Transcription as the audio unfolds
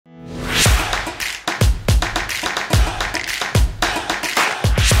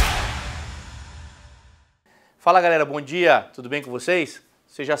Fala galera, bom dia, tudo bem com vocês?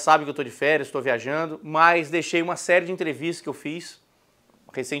 Vocês já sabem que eu estou de férias, estou viajando, mas deixei uma série de entrevistas que eu fiz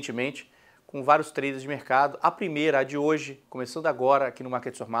recentemente com vários traders de mercado. A primeira, a de hoje, começando agora aqui no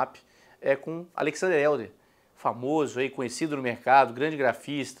Market Map, é com Alexander Elder, famoso, aí, conhecido no mercado, grande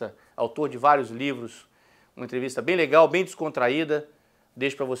grafista, autor de vários livros. Uma entrevista bem legal, bem descontraída.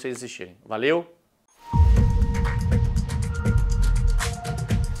 Deixo para vocês assistirem. Valeu!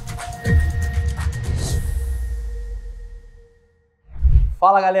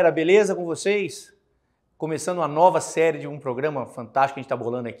 Fala galera, beleza com vocês? Começando uma nova série de um programa fantástico que a gente está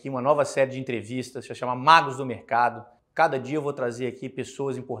bolando aqui, uma nova série de entrevistas, se chama Magos do Mercado. Cada dia eu vou trazer aqui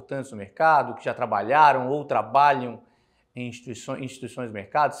pessoas importantes no mercado, que já trabalharam ou trabalham em instituições do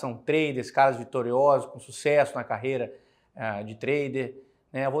mercado, são traders, caras vitoriosos, com sucesso na carreira de trader.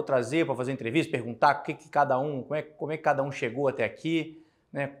 Né? Eu vou trazer para fazer entrevista, perguntar como é que cada um chegou até aqui,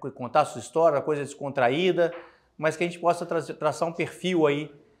 né? Contar a sua história, uma coisa descontraída, mas que a gente possa traçar um perfil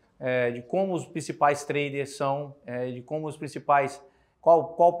aí de como os principais traders são, de como os principais,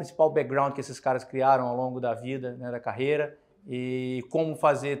 qual o principal background que esses caras criaram ao longo da vida, né, da carreira, e como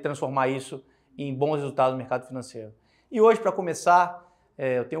transformar isso em bons resultados no mercado financeiro. E hoje, para começar,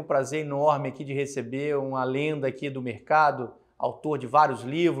 eu tenho um prazer enorme aqui de receber uma lenda aqui do mercado, autor de vários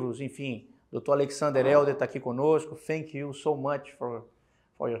livros, enfim, Dr. Alexander Elder está aqui conosco. Thank you so much for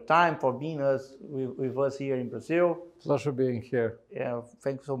your time, for being with us here in Brazil. Pleasure being here. Yeah,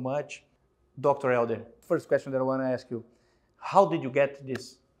 thank you so much. Dr. Elder, first question that I want to ask you, how did you get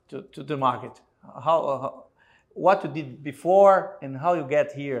this to the market? What you did before and how you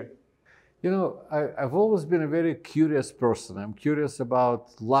get here? You know, I've always been a very curious person. I'm curious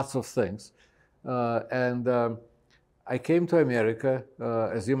about lots of things. I came to America,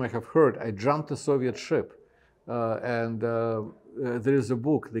 as you might have heard, I jumped a Soviet ship. There is a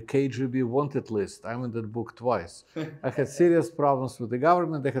book, the KGB wanted list. I'm in that book twice. I had serious problems with the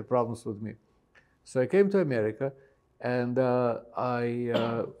government, they had problems with me. So I came to America and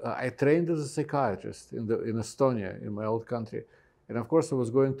I trained as a psychiatrist in Estonia, in my old country. And of course I was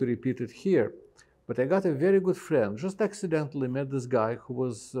going to repeat it here. But I got a very good friend, just accidentally met this guy who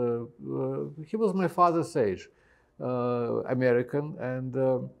was, he was my father's age, American,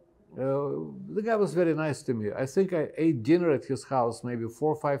 and the guy was very nice to me. I think I ate dinner at his house maybe 4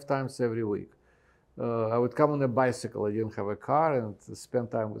 or 5 times every week. I would come on a bicycle, I didn't have a car, and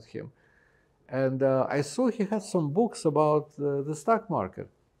spend time with him. And I saw he had some books about the stock market.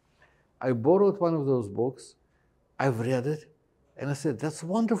 I borrowed one of those books, I've read it, and I said, that's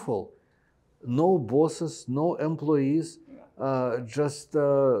wonderful. No bosses, no employees, you just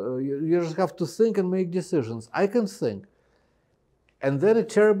have to think and make decisions. I can think. And then a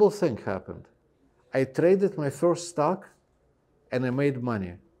terrible thing happened. I traded my first stock and I made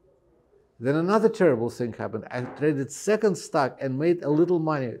money. Then another terrible thing happened. I traded second stock and made a little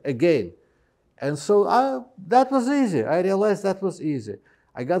money again. And so that was easy. I realized that was easy.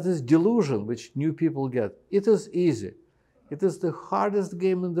 I got this delusion which new people get. It is easy. It is the hardest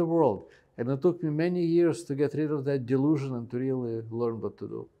game in the world. And it took me many years to get rid of that delusion and to really learn what to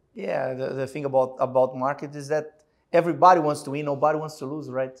do. Yeah, the thing about market is that everybody wants to win, nobody wants to lose,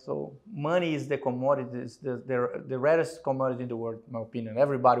 right? So money is the commodity, is the rarest commodity in the world, in my opinion.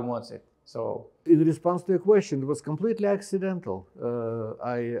 Everybody wants it. So in response to your question, it was completely accidental.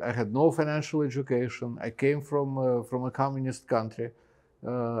 I had no financial education. I came from a communist country.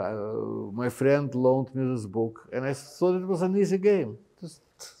 My friend loaned me this book, and I thought it was an easy game. Just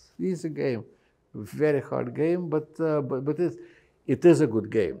easy game, very hard game, but it is a good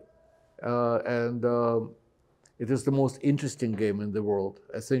game, it is the most interesting game in the world.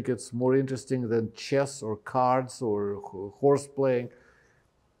 I think it's more interesting than chess or cards or horse playing.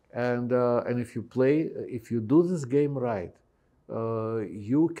 And if you do this game right,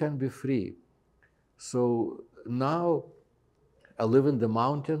 you can be free. So now I live in the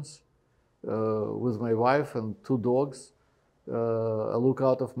mountains with my wife and 2 dogs. I look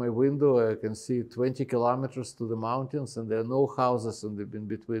out of my window, I can see 20 kilometers to the mountains, and there are no houses in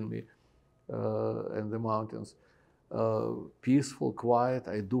between me and the mountains. Peaceful, quiet,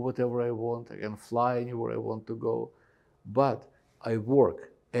 I do whatever I want, I can fly anywhere I want to go. But I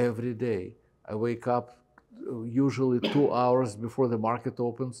work every day. I wake up usually 2 hours before the market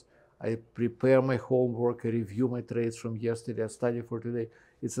opens. I prepare my homework, I review my trades from yesterday, I study for today.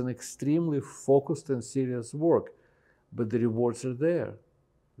 It's an extremely focused and serious work, but the rewards are there.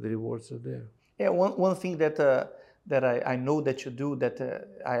 The rewards are there. Yeah, one thing that I know that you do that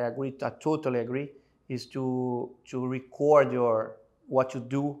I totally agree, is to record what you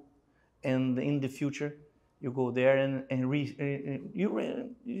do, and in the future you go there and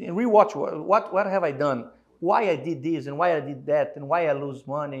rewatch what have I done why I did this and why I did that and why I lose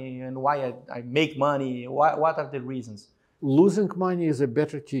money and why I make money. What are the reasons? Losing money is a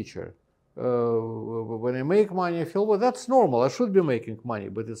better teacher. When I make money, I feel, well, that's normal. I should be making money.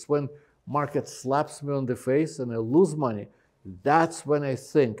 But it's when market slaps me on the face and I lose money, that's when I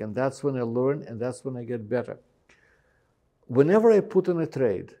think, and that's when I learn, and that's when I get better. Whenever I put on a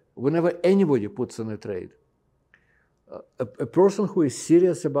trade, whenever anybody puts on a trade, a person who is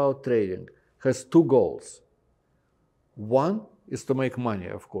serious about trading has two goals. One is to make money,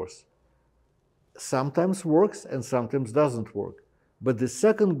 of course. Sometimes works and sometimes doesn't work. But the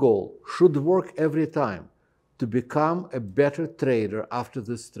second goal should work every time, to become a better trader after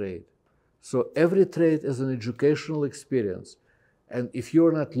this trade. So every trade is an educational experience. And if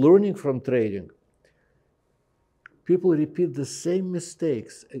you're not learning from trading, people repeat the same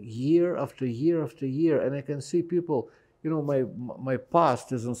mistakes year after year after year. And I can see people, my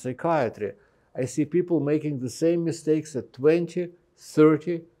past is in psychiatry. I see people making the same mistakes at 20,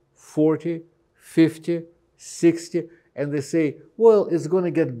 30, 40, 50, 60, and they say, well, it's going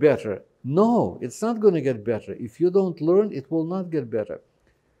to get better. No, it's not going to get better. If you don't learn, it will not get better.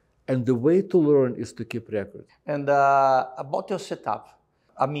 And the way to learn is to keep record. And about your setup,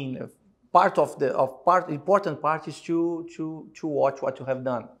 I mean, important part is to watch what you have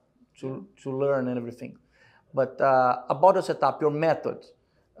done, to learn and everything. But about your setup, your method,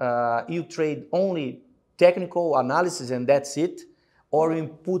 you trade only technical analysis and that's it? Or you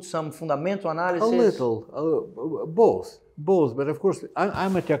put some fundamental analysis? A little, both. But of course,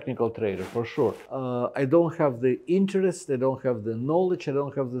 I'm a technical trader for sure. I don't have the interest, I don't have the knowledge, I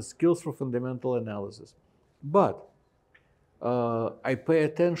don't have the skills for fundamental analysis. But I pay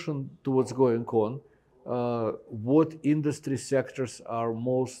attention to what's going on, what industry sectors are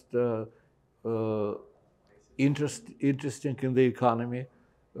most interesting in the economy,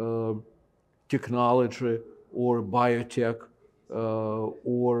 technology or biotech,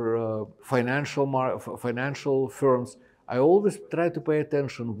 or financial firms. I always try to pay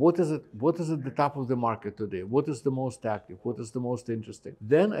attention. What is at the top of the market today? What is the most active? What is the most interesting?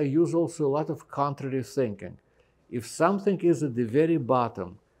 Then I use also a lot of contrary thinking. If something is at the very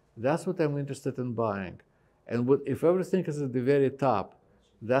bottom, that's what I'm interested in buying. And if everything is at the very top,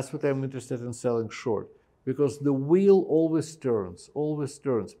 that's what I'm interested in selling short. Because the wheel always turns.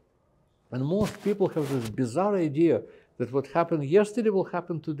 And most people have this bizarre idea that what happened yesterday will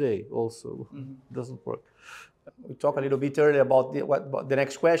happen today also. Mm-hmm. Doesn't work. We talked a little bit earlier about the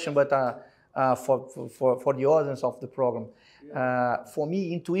next question, but for the audience of the program, for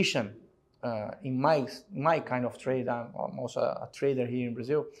me, intuition, in my kind of trade, I'm also a trader here in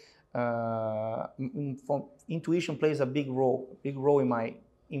Brazil. Intuition plays a big role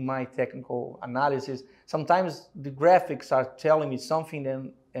in my technical analysis. Sometimes the graphics are telling me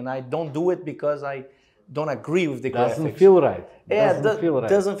something, and I don't do it because I don't agree with the graphics. Doesn't feel right.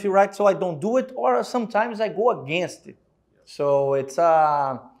 Doesn't feel right, so I don't do it, or sometimes I go against it. So it's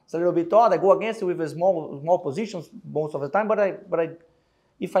a little bit odd. I go against it with a small positions most of the time, but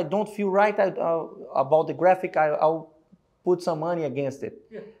if I don't feel right about the graphic, I'll put some money against it.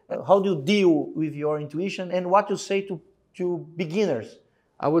 Yeah. How do you deal with your intuition, and what you say to beginners?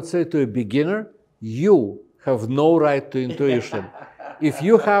 I would say to a beginner, you have no right to intuition. If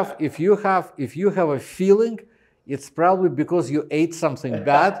you have a feeling, it's probably because you ate something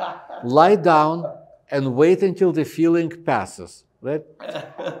bad. Lie down and wait until the feeling passes. Right?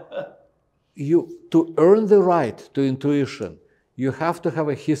 To earn the right to intuition, you have to have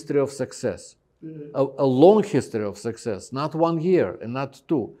a history of success, a long history of success, not 1 year and not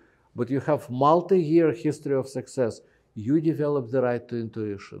 2, but you have multi-year history of success. You develop the right to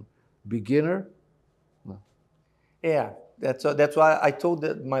intuition. Beginner, no. Yeah. That's why I told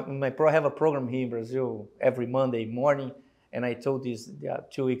I have a program here in Brazil every Monday morning, and I told this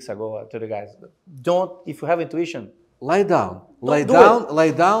 2 weeks ago to the guys, if you have intuition, lie down, lie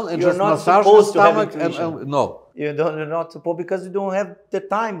down, and just massage your stomach. No, you're not supposed, because you don't have the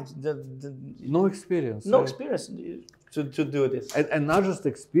time, no experience, experience to do this, and not just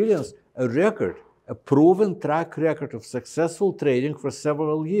experience, a record. A proven track record of successful trading for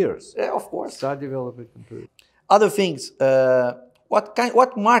several years. Yeah, of course. Start developing intuition. Other things,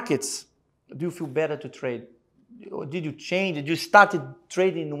 what markets do you feel better to trade? Did you change? Did you started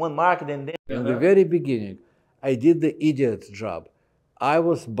trading in one market and then? In the very beginning, I did the idiot job. I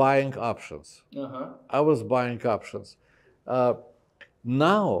was buying options.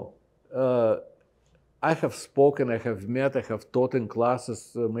 Now, I have spoken, I have met, I have taught in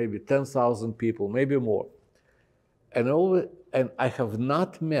classes, maybe 10,000 people, maybe more. And I have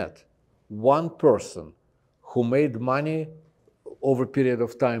not met one person who made money over a period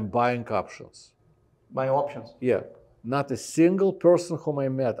of time buying options. Buying options. Yeah. Not a single person whom I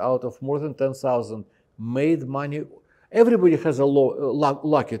met out of more than 10,000 made money. Everybody has a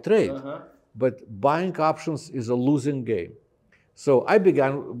lucky trade, but buying options is a losing game. So I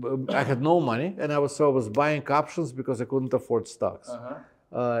had no money, and I was buying options because I couldn't afford stocks.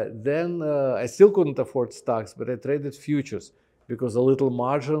 Then I still couldn't afford stocks, but I traded futures because a little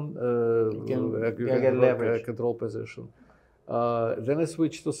margin, you can get leverage. Control position. Then I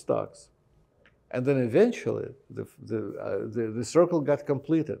switched to stocks. And then eventually, the circle got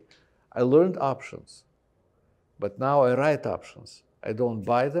completed. I learned options, but now I write options. I don't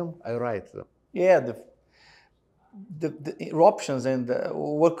buy them, I write them. Yeah, the options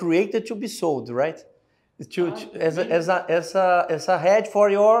were created to be sold, right? As a hedge for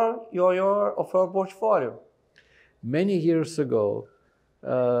your portfolio. Many years ago,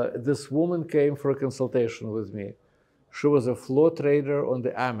 this woman came for a consultation with me. She was a floor trader on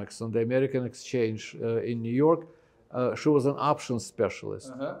the Amex, on the American Exchange in New York. She was an options specialist.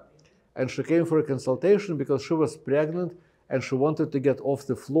 And she came for a consultation because she was pregnant and she wanted to get off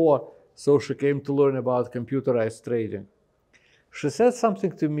the floor, so she came to learn about computerized trading. She said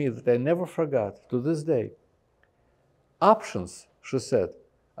something to me that I never forgot to this day. Options, she said,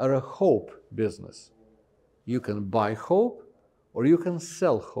 are a hope business. You can buy hope or you can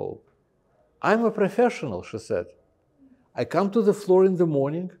sell hope. I'm a professional, she said. I come to the floor in the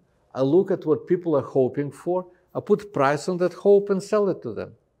morning, I look at what people are hoping for, I put price on that hope and sell it to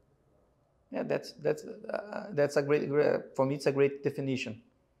them. Yeah, that's a great, for me it's a great definition.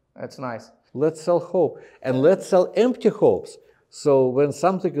 That's nice. Let's sell hope, and let's sell empty hopes. So when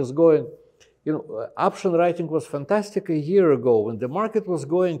something is going, option writing was fantastic a year ago when the market was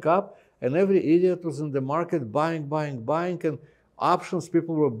going up and every idiot was in the market buying, and options,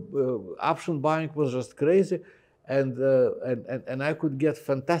 people were, option buying was just crazy. And I could get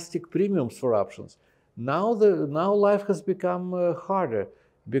fantastic premiums for options. Now life has become harder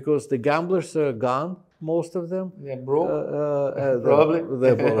because the gamblers are gone, most of them. They're broke. Probably.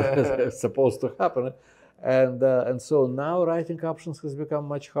 They're supposed to happen. And so now writing options has become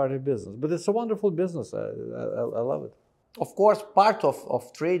much harder business. But it's a wonderful business. I love it. Of course, part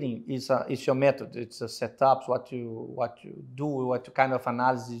of trading is your method. It's a setup, what you do, what kind of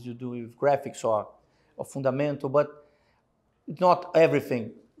analysis you do with graphics or fundamental, but it's not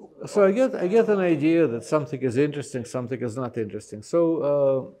everything. So I get an idea that something is interesting, something is not interesting.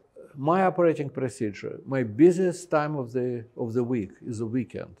 So my operating procedure, my busiest time of the week is the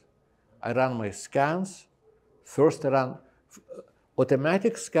weekend. I run my scans. First I run,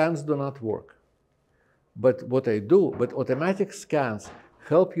 automatic scans do not work. But what I do, automatic scans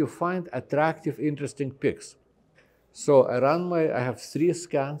help you find attractive, interesting picks. So I have 3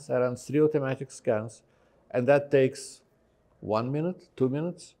 scans, I run 3 automatic scans, and that takes 1 minute, 2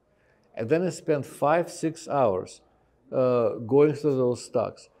 minutes. And then I spend 5-6 hours going through those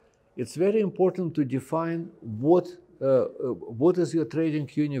stocks. It's very important to define what is your trading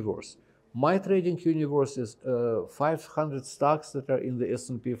universe. My trading universe is 500 stocks that are in the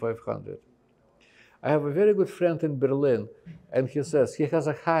S&P 500. I have a very good friend in Berlin, and he says he has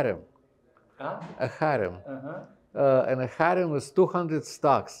a harem. A harem. And a harem is 200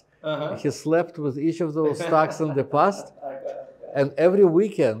 stocks. He slept with each of those stocks in the past, and every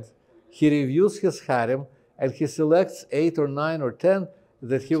weekend he reviews his harem and he selects 8 or 9 or 10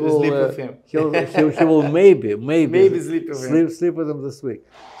 that he will sleep with him. he will maybe sleep with him this week.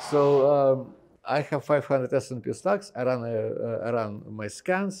 So I have 500 S&P stocks. I run my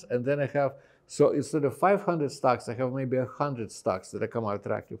scans, and then I have, so instead of 500 stocks, I have maybe 100 stocks that come out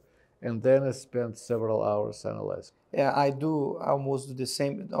attractive. And then I spend several hours analyzing. Yeah, I almost do the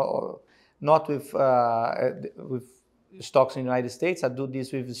same, not with stocks in the United States. I do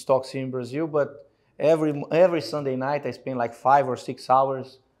this with stocks here in Brazil, but every Sunday night I spend like 5 or 6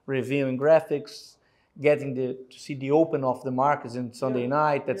 hours reviewing graphics, getting to see the open of the markets on Sunday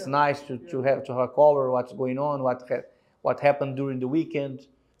night. That's nice to have cover what's going on, what happened during the weekend.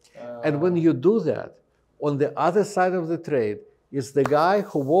 And when you do that, on the other side of the trade is the guy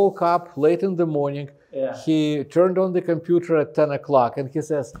who woke up late in the morning. Yeah. He turned on the computer at 10 o'clock and he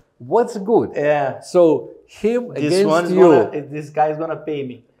says, "What's good?" Yeah. So him against you. This guy is gonna pay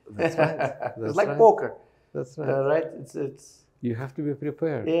me. That's right. That's it's like right. poker. That's right. Right? It's. You have to be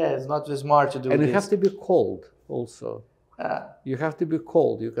prepared. Yeah, it's not just smart to do. And this. you have to be cold also. You have to be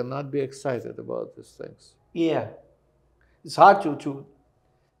cold. You cannot be excited about these things. Yeah, it's hard to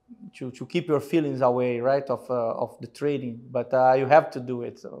keep your feelings away, right, of the trading, but you have to do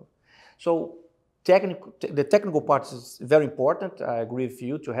it. So the technical part is very important. I agree with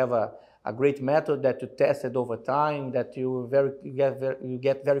you, to have a great method that you tested over time, that you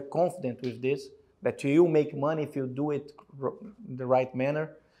get very confident with this. that you make money if you do it in the right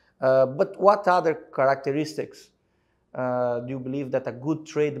manner. But what other characteristics do you believe that a good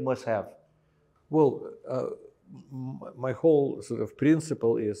trade must have? Well, my whole sort of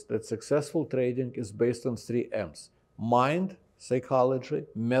principle is that successful trading is based on 3 M's: mind, psychology;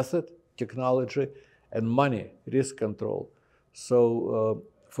 method, technology; and money, risk control. So,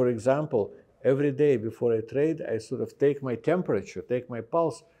 for example, every day before I trade, I sort of take my temperature, take my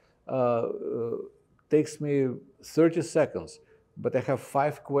pulse. Takes me 30 seconds, but I have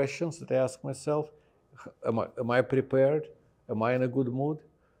 5 questions that I ask myself. Am I prepared? Am I in a good mood?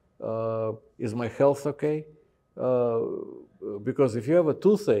 Is my health okay? Because if you have a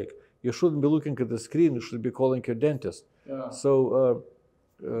toothache, you shouldn't be looking at the screen, you should be calling your dentist. Yeah. So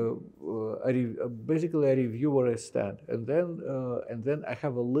basically I review where I stand, and then I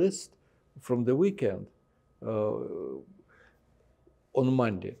have a list from the weekend on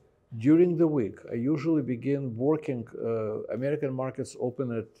Monday. During the week, I usually begin working. American markets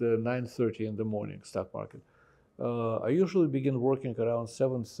open at 9:30 in the morning, stock market. I usually begin working around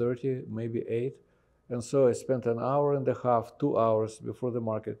 7:30, maybe 8. And so I spent an hour and a half, 2 hours before the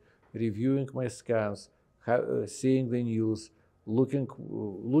market, reviewing my scans, seeing the news, looking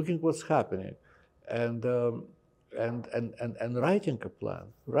what's happening, and writing a plan.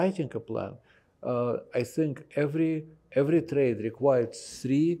 I think every trade requires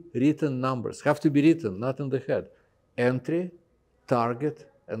 3 written numbers. Have to be written, not in the head: entry, target,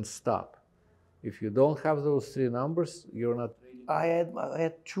 and stop. If you don't have those 3 numbers, you're not. I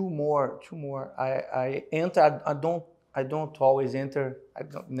had two more. I enter. I don't always enter.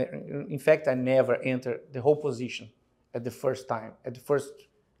 In fact, I never enter the whole position at the first time. At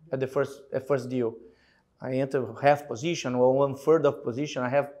the first deal, I enter half position or 1/3 of position. I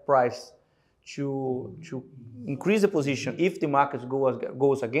have price to increase the position if the market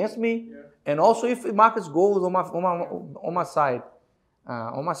goes against me, and also if the market goes on my side.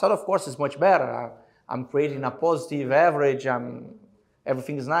 On my side, of course, it's much better. I'm creating a positive average.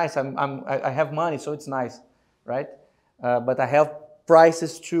 Everything is nice. I have money, so it's nice, right? But I have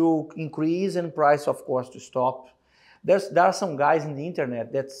prices to increase and price, of course, to stop. There are some guys in the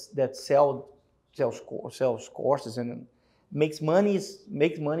internet that sells courses and makes money.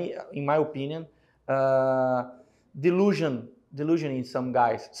 In my opinion, delusion in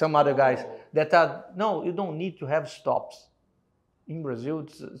some other guys that are no. You don't need to have stops. In Brazil,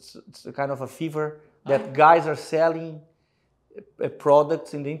 it's a kind of a fever that guys are selling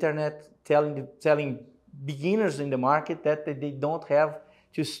products in the internet, telling beginners in the market that they don't have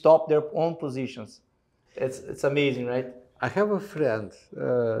to stop their own positions. It's amazing, right? I have a friend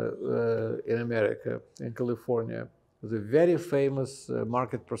in America, in California, who's a very famous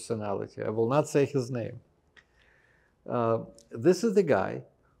market personality. I will not say his name. This is the guy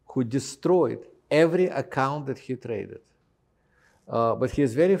who destroyed every account that he traded. But he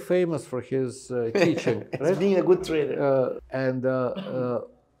is very famous for his teaching. Right? Being a good trader.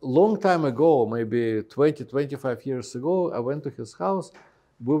 Long time ago, maybe 20, 25 years ago, I went to his house.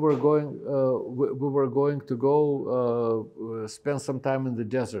 We were going to go spend some time in the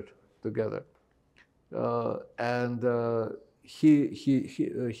desert together.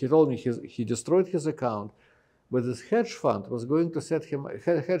 He told me he destroyed his account, but this hedge fund was going to set him.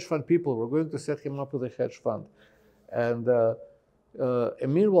 Hedge fund people were going to set him up with a hedge fund, and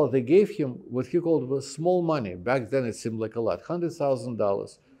meanwhile, they gave him what he called small money. Back then, it seemed like a lot,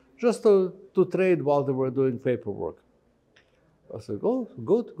 $100,000, just to trade while they were doing paperwork. I said, "Oh,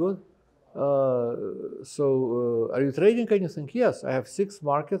 good. So, are you trading anything?" "Yes, I have 6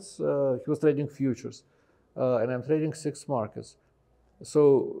 markets." He was trading futures, and I'm trading 6 markets. So,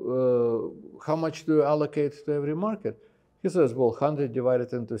 how much do you allocate to every market? He says, "Well, 100 divided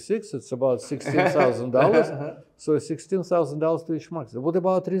into 6, it's about $16,000. So $16,000 to each market." "What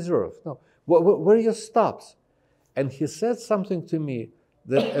about reserve?" "No. Where are your stops?" And he said something to me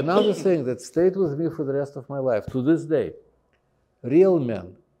that another thing that stayed with me for the rest of my life to this day: real men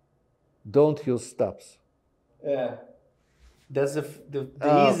don't use stops. Yeah, that's the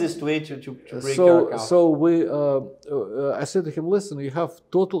easiest way to break your account. So I said to him, "Listen, you have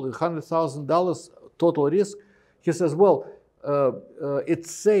total $100,000 total risk." He says, "Well,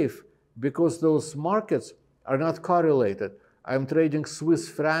 it's safe because those markets are not correlated. I'm trading Swiss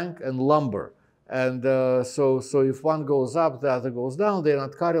franc and lumber. And so if one goes up, the other goes down. They're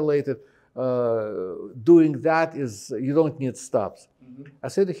not correlated. Doing that you don't need stops." Mm-hmm. I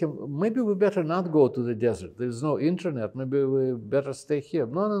said to him, "Maybe we better not go to the desert. There's no internet. Maybe we better stay here."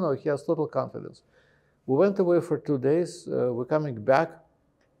 No. He has total confidence. We went away for 2 days. We're coming back.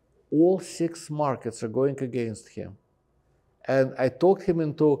 All 6 markets are going against him. And I talked him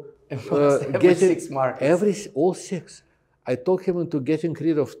into Every 6 markets. All 6. I talked him into getting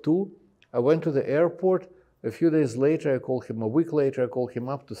rid of 2. I went to the airport. A few days later, I called him. A week later, I called him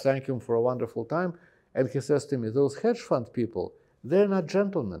up to thank him for a wonderful time. And he says to me, those hedge fund people, they're not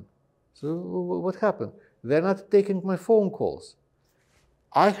gentlemen. So what happened? They're not taking my phone calls.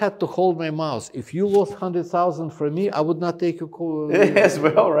 I had to hold my mouth. If you lost 100,000 from me, I would not take your call. As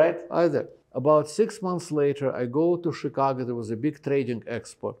well, right? Either. About 6 months later, I go to Chicago. There was a big trading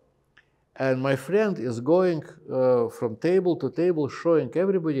expo. And my friend is going from table to table, showing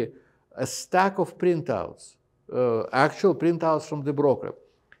everybody a stack of printouts, actual printouts from the broker.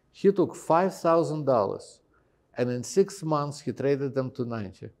 He took $5,000, and in 6 months, he traded them to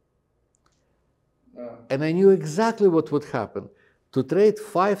 90. And I knew exactly what would happen. To trade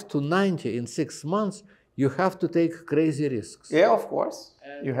 5 to 90 in 6 months, you have to take crazy risks. Yeah, of course.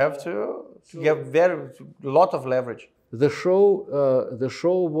 And you have to get a lot of leverage. The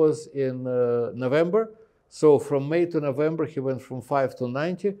show was in November. So from May to November, he went from 5 to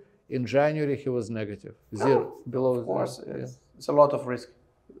 90. In January, he was negative, 0, below. Of course, yeah. It's a lot of risk.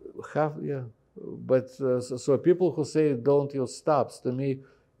 Yeah, but so people who say don't use stops, to me,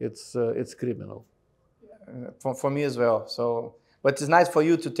 it's criminal. For me as well. So, but it's nice for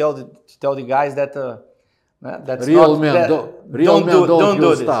you to tell the guys that that's real not, men that, don't do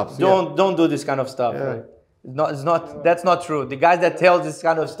use this. stops. Don't do this kind of stuff. Yeah. Right? It's not. That's not true. The guys that tell this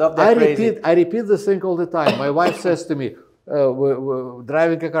kind of stuff, they're crazy. I repeat this thing all the time. My wife says to me, we're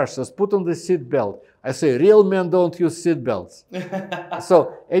driving a car, she says, put on the seat belt. I say, real men don't use seat belts.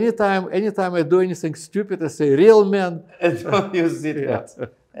 So anytime I do anything stupid, I say, real men don't use seat belts.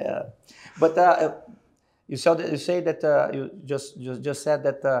 Yeah. But you say that you just said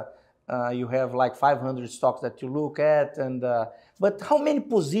that you have like 500 stocks that you look at, and but how many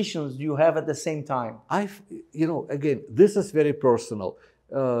positions do you have at the same time? Again, this is very personal.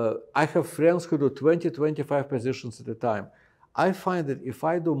 I have friends who do 20, 25 positions at a time. I find that if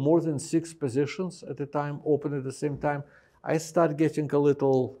I do more than 6 positions at a time, open at the same time, I start getting a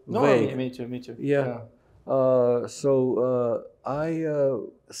little vague. Me too. Yeah. I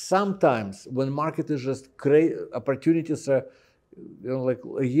sometimes when market is just crazy, opportunities are, like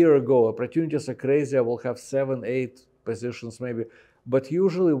a year ago, opportunities are crazy. I will have 7, 8 positions maybe, but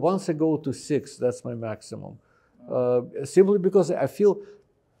usually once I go to 6, that's my maximum. Simply because I feel,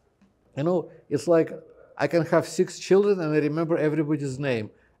 it's like I can have 6 children and I remember everybody's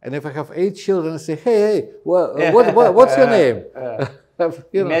name. And if I have 8 children, I say, hey, what's your name?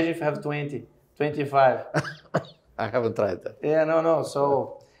 Imagine if you have 20, 25. I haven't tried that. Yeah, no.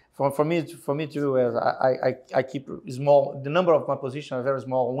 So for me too, I keep small. The number of my positions are very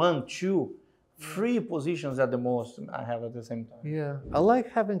small. 1, 2, 3 positions at the most I have at the same time. Yeah, I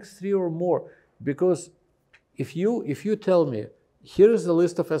like having 3 or more because if you tell me, here is the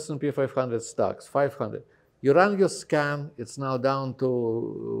list of S&P 500 stocks, 500. You run your scan, it's now down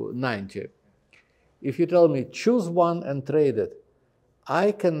to 90. If you tell me, choose one and trade it,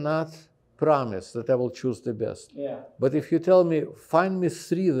 I cannot promise that I will choose the best. Yeah. But if you tell me, find me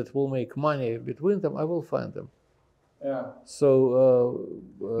 3 that will make money between them, I will find them. Yeah. So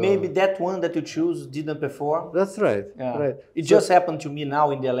maybe that one that you choose didn't perform. That's right. Yeah. Right. It just happened to me now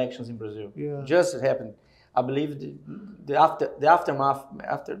in the elections in Brazil. Yeah. It just happened. I believe the aftermath,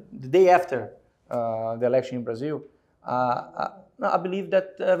 after the day after the election in Brazil, I believe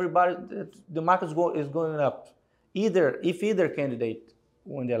that the market is going up. If either candidate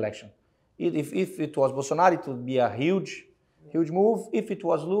won the election, if it was Bolsonaro, it would be a huge move. If it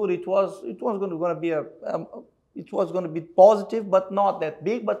was Lula, it was going to be positive, but not that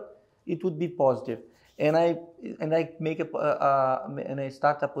big, but it would be positive. And I make and I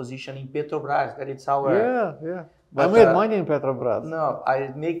start a position in Petrobras. That it's our yeah. But, I made money in Petrobras. No,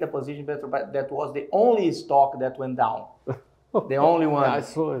 I make the position in Petrobras. That was the only stock that went down. The only one. Yeah, I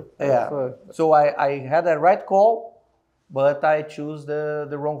saw it. Yeah. So I had a right call, but I choose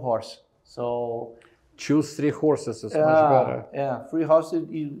the wrong horse. So choose 3 horses is much better. Yeah, 3 horses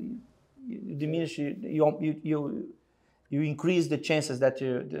you diminish you increase the chances that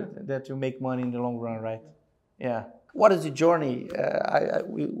you make money in the long run, right? Yeah. What is the journey?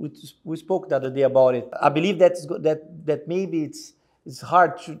 We spoke the other day about it. I believe that maybe it's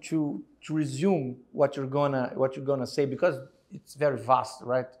hard to resume what you're gonna say because it's very vast,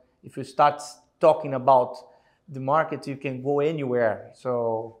 right? If you start talking about the market, you can go anywhere.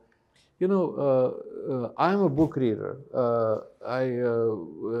 So, I'm a book reader.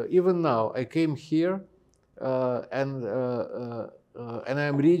 Even now I came here. And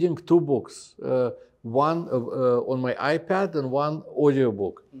I'm reading 2 books, one on my iPad and one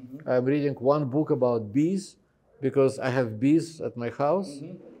audiobook. Mm-hmm. I'm reading one book about bees because I have bees at my house.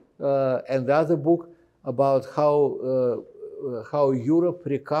 Mm-hmm. and the other book about how Europe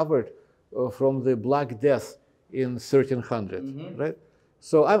recovered from the Black Death in 1300, right?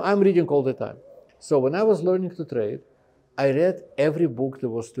 So I'm reading all the time. So when I was learning to trade, I read every book there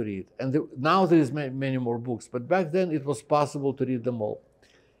was to read. And now there is many more books, but back then it was possible to read them all.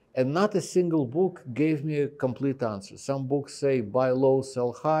 And not a single book gave me a complete answer. Some books say buy low,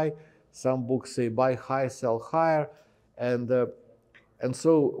 sell high. Some books say buy high, sell higher. And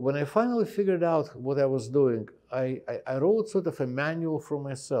so when I finally figured out what I was doing, I wrote sort of a manual for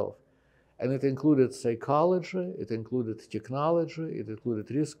myself. And it included psychology, it included technology, it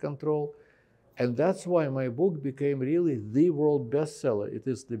included risk control. And that's why my book became really the world bestseller. It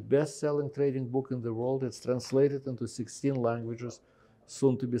is the best-selling trading book in the world. It's translated into 16 languages,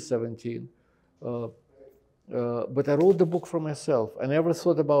 soon to be 17. But I wrote the book for myself. I never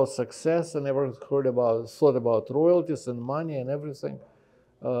thought about success. I never thought about royalties and money and everything.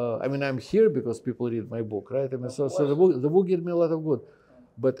 I mean, I'm here because people read my book, right? I mean, so the book gave me a lot of good.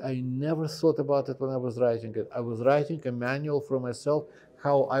 But I never thought about it when I was writing it. I was writing a manual for myself,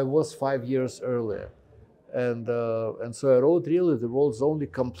 how I was 5 years earlier. And so I wrote really the world's only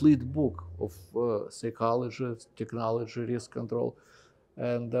complete book of psychology, technology, risk control,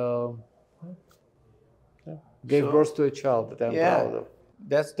 and gave birth to a child that I'm proud of.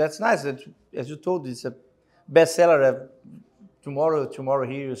 That's nice. As you told, it's a bestseller. Tomorrow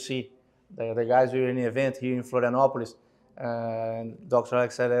here you see the guys who are in the event here in Florianopolis. And Dr.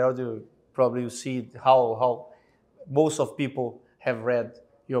 Alex said earlier, probably you see how most of people have read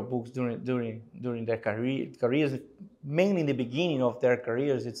your books during their careers, mainly in the beginning of their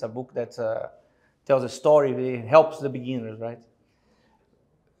careers. It's a book that tells a story, it helps the beginners, right?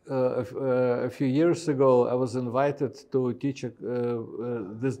 A few years ago, I was invited to teach,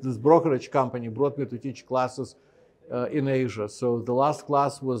 this brokerage company brought me to teach classes in Asia. So the last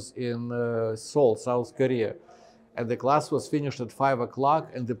class was in Seoul, South Korea. And the class was finished at 5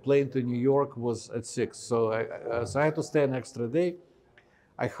 o'clock, and the plane to New York was at 6. So I had to stay an extra day.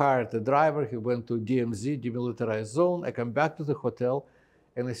 I hired a driver. He went to DMZ, demilitarized zone. I come back to the hotel,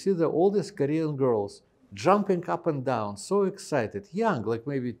 and I see all these Korean girls jumping up and down, so excited, young, like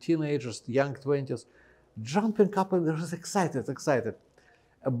maybe teenagers, young 20s, jumping up and they're excited.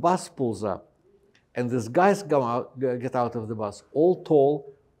 A bus pulls up, and these guys get out of the bus, all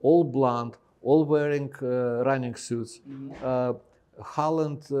tall, all blonde, all wearing running suits,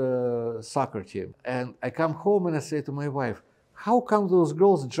 Holland soccer team. And I come home and I say to my wife, how come those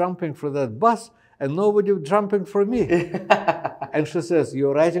girls jumping for that bus and nobody jumping for me? And she says,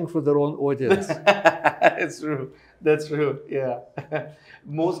 you're writing for the wrong audience. That's true, yeah.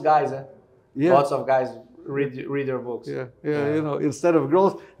 Most guys, lots of guys read their books. Yeah, you know, instead of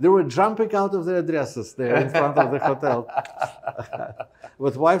girls, they were jumping out of their dresses there in front of the hotel.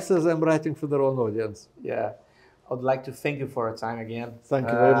 But wife says I'm writing for the wrong audience. Yeah, I would like to thank you for your time again. Thank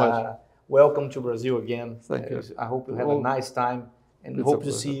you very much. Welcome to Brazil again. Thank you. I hope you have a nice time and hope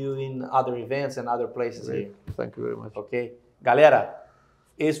to see you in other events and other places here. Thank you very much. Ok? Galera,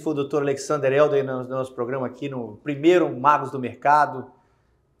 esse foi o Dr. Alexander Elder no nosso programa aqui no primeiro Magos do Mercado.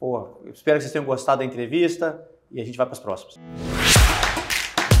 Pô, espero que vocês tenham gostado da entrevista e a gente vai para as próximas.